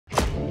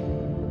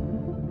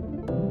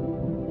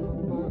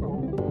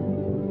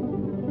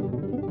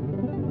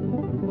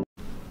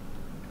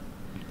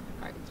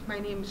My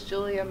name is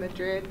Julia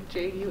Madrid,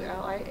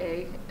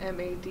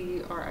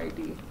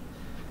 Juliamadrid.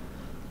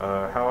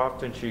 How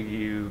often should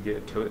you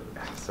get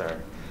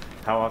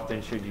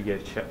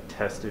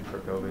tested for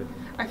COVID?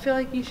 I feel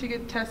like you should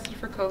get tested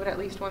for COVID at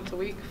least once a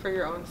week for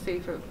your own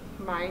safe of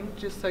mind,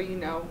 just so you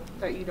know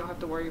that you don't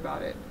have to worry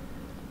about it.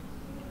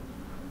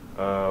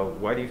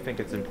 Why do you think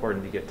it's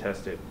important to get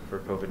tested for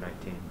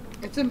COVID-19?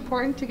 It's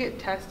important to get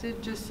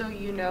tested just so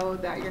you know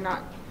that you're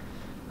not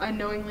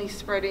unknowingly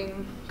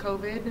spreading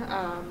COVID.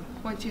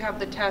 Once you have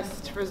the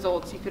test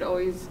results, you could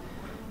always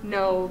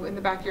know in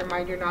the back of your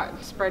mind you're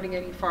not spreading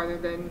any farther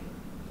than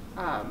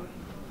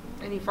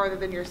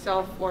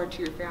yourself or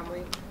to your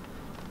family.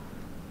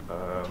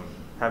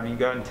 Have you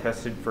gotten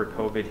tested for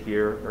COVID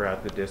here or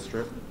at the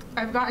district?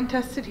 I've gotten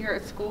tested here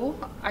at school.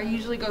 I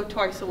usually go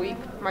twice a week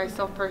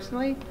myself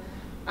personally,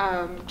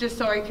 just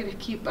so I could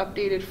keep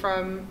updated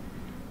from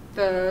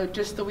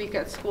just the week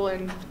at school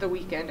and the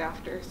weekend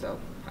after. So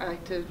I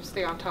like to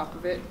stay on top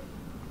of it.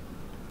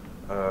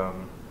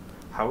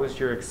 How was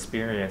your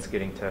experience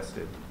getting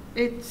tested?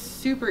 It's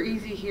super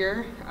easy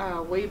here,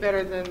 way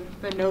better than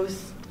the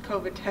nose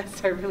COVID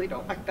test. I really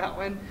don't like that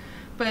one.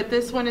 But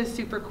this one is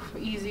super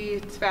easy,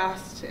 it's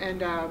fast,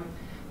 and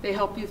they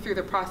help you through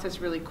the process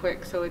really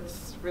quick, so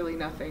it's really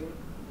nothing.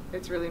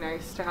 It's really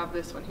nice to have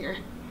this one here.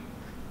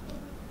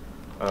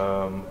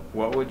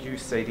 What would you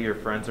say to your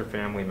friends or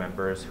family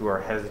members who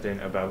are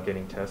hesitant about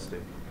getting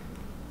tested?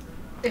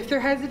 If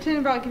they're hesitant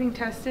about getting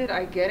tested,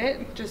 I get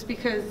it, just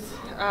because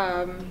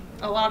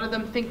a lot of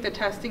them think the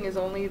testing is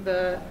only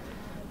the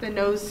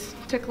nose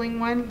tickling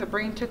one, the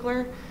brain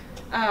tickler.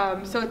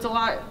 So it's a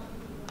lot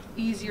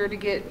easier to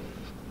get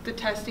the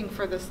testing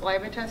for the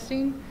saliva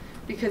testing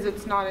because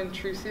it's not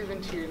intrusive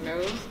into your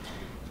nose.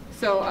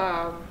 So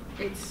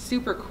it's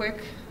super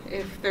quick.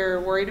 If they're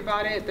worried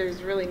about it,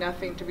 there's really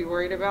nothing to be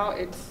worried about.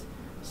 It's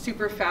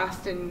super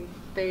fast and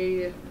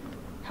they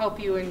help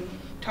you and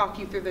talk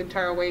you through the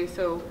entire way,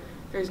 so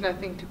there's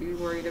nothing to be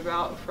worried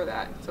about for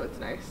that, so it's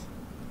nice.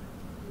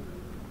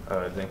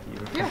 Thank you.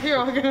 Yeah,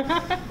 you're welcome.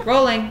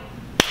 Rolling.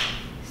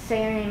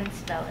 Say your name and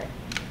spell it.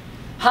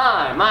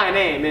 Hi, my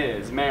name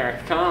is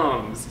Merrick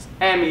Combs.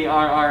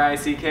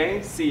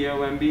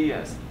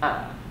 MERRICK-COMBS.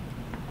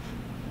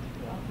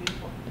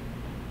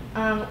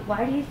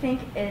 Why do you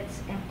think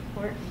it's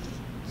important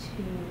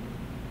to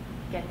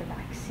get the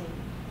vaccine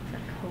for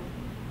COVID?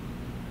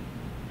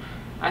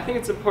 I think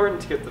it's important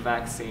to get the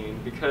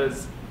vaccine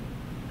because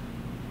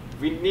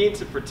we need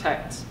to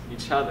protect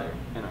each other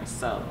and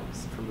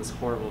ourselves from this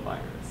horrible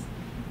virus.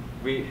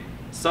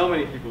 So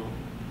many people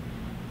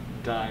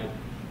died,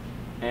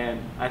 and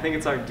I think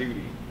it's our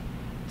duty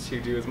to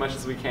do as much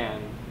as we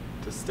can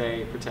to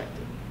stay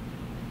protected.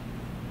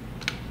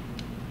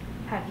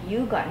 Have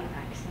you gotten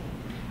vaccinated?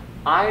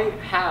 I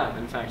have,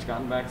 in fact,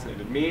 gotten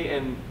vaccinated. Me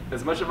and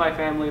as much of my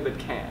family that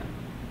can,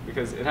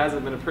 because it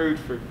hasn't been approved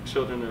for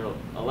children under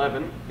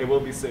 11. It will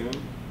be soon.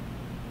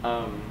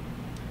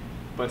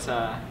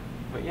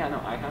 But yeah,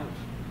 no, I have.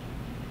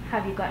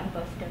 Have you gotten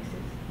both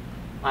doses?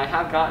 I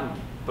have gotten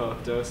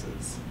both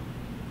doses.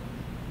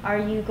 Are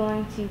you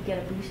going to get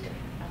a booster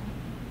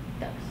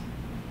dose?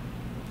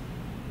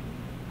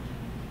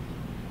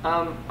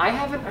 I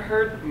haven't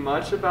heard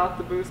much about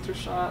the booster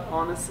shot,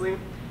 honestly.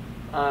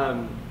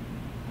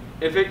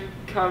 If it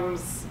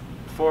comes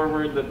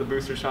forward that the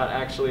booster shot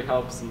actually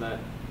helps and that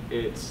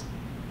it's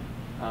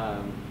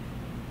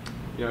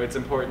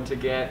important to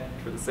get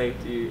for the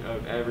safety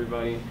of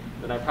everybody,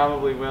 then I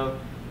probably will.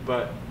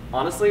 But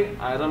honestly,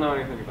 I don't know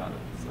anything about it.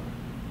 So.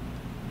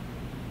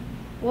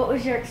 What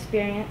was your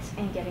experience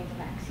in getting the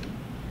vaccine?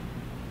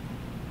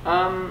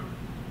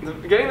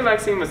 Getting the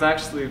vaccine was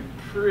actually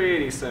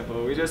pretty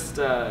simple. We just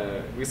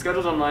we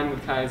scheduled online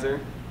with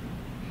Kaiser,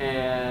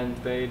 and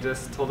they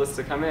just told us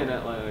to come in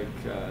at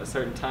like a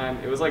certain time.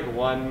 It was like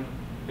 1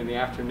 in the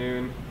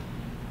afternoon,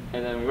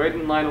 and then we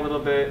waited in line a little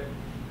bit,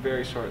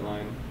 very short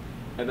line,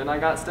 and then I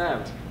got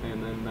stabbed,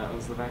 and then that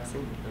was the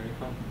vaccine. Very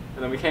fun.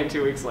 And then we came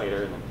 2 weeks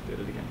later and then did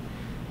it again.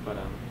 But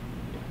yeah.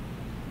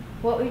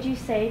 What would you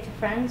say to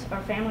friends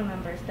or family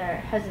members that are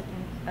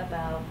hesitant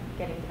about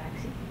getting the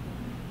vaccine?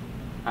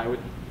 I would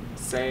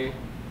say,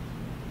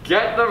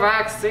 get the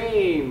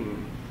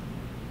vaccine!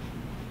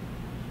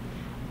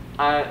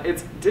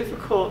 It's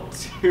difficult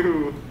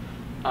to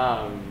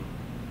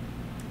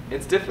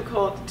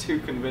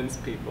convince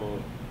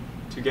people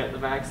to get the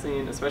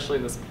vaccine, especially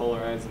in this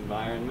polarized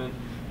environment,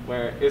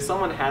 where if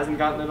someone hasn't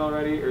gotten it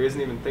already or isn't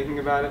even thinking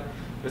about it,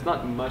 there's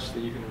not much that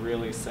you can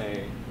really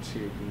say to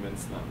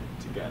convince them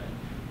to get it.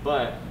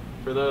 But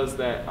for those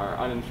that are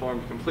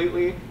uninformed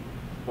completely,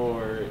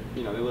 or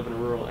they live in a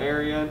rural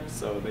area,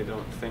 so they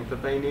don't think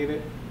that they need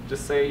it,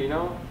 just say, you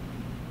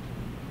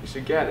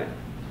should get it.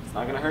 It's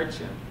not going to hurt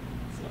you.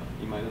 So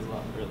you might as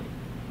well, really.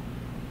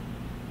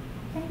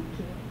 Thank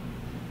you.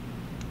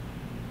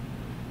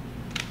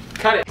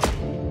 Cut it!